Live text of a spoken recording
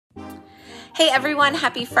Hey everyone,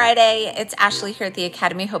 happy Friday. It's Ashley here at the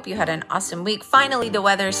Academy. Hope you had an awesome week. Finally, the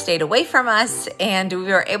weather stayed away from us and we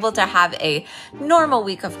were able to have a normal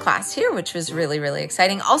week of class here, which was really, really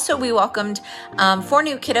exciting. Also, we welcomed 4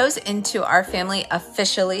 new kiddos into our family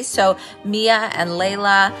officially. So Mia and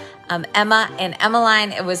Layla, Emma and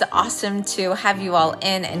Emmeline, it was awesome to have you all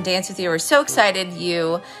in and dance with you. We're so excited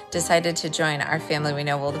you decided to join our family. We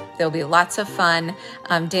know there'll be lots of fun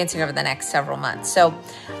dancing over the next several months. So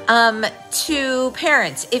to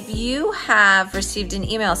parents, if you have received an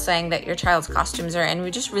email saying that your child's costumes are in, we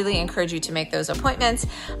just really encourage you to make those appointments.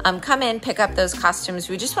 Come in, pick up those costumes.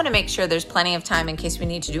 We just want to make sure there's plenty of time in case we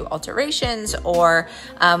need to do alterations or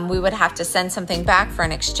we would have to send something back for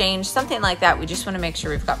an exchange, something like that. We just want to make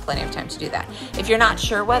sure we've got plenty of time to do that. If you're not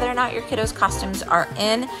sure whether or not your kiddos' costumes are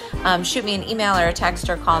in, shoot me an email or a text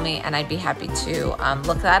or call me and I'd be happy to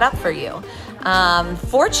look that up for you.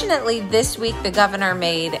 Fortunately, this week the governor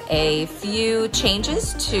made a few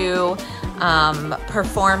changes to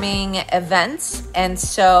performing events, and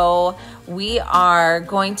so we are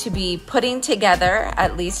going to be putting together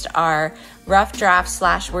at least our rough draft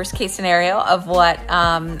 / worst case scenario of what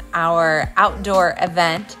our outdoor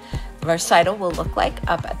event recital will look like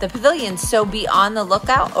up at the pavilion. So be on the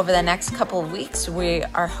lookout over the next couple of weeks. We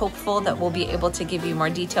are hopeful that we'll be able to give you more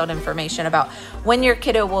detailed information about when your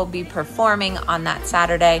kiddo will be performing on that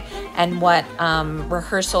Saturday and what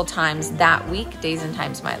rehearsal times that week, days and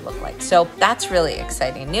times might look like. So that's really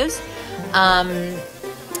exciting news. And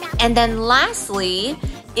then lastly,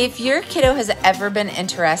 if your kiddo has ever been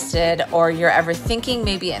interested or you're ever thinking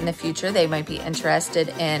maybe in the future they might be interested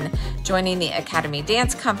in joining the Academy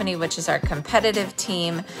Dance Company, which is our competitive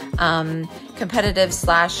team, competitive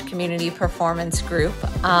 / community performance group,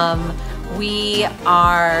 we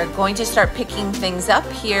are going to start picking things up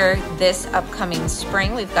here this upcoming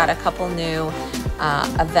spring. We've got a couple new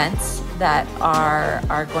events that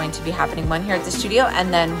are going to be happening, one here at the studio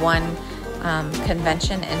and then one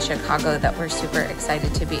convention in Chicago that we're super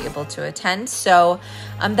excited to be able to attend. So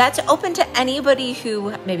that's open to anybody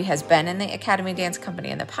who maybe has been in the Academy Dance Company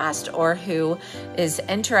in the past or who is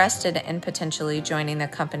interested in potentially joining the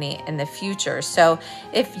company in the future. So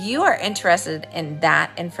if you are interested in that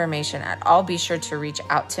information at all, be sure to reach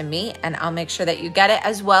out to me and I'll make sure that you get it,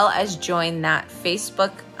 as well as join that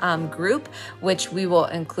Facebook group, which we will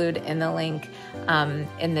include in the link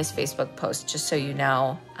in this Facebook post, just so you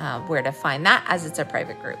know where to find that, as it's a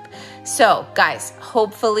private group. So guys,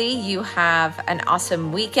 hopefully you have an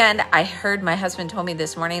awesome weekend. I heard my husband told me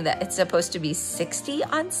this morning that it's supposed to be 60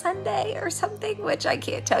 on Sunday or something, which I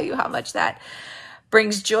can't tell you how much that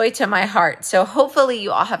brings joy to my heart. So hopefully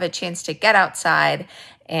you all have a chance to get outside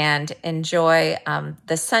and enjoy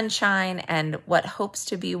the sunshine and what hopes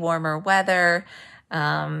to be warmer weather.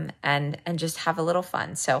 And just have a little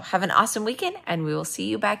fun. So have an awesome weekend and we will see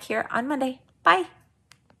you back here on Monday. Bye.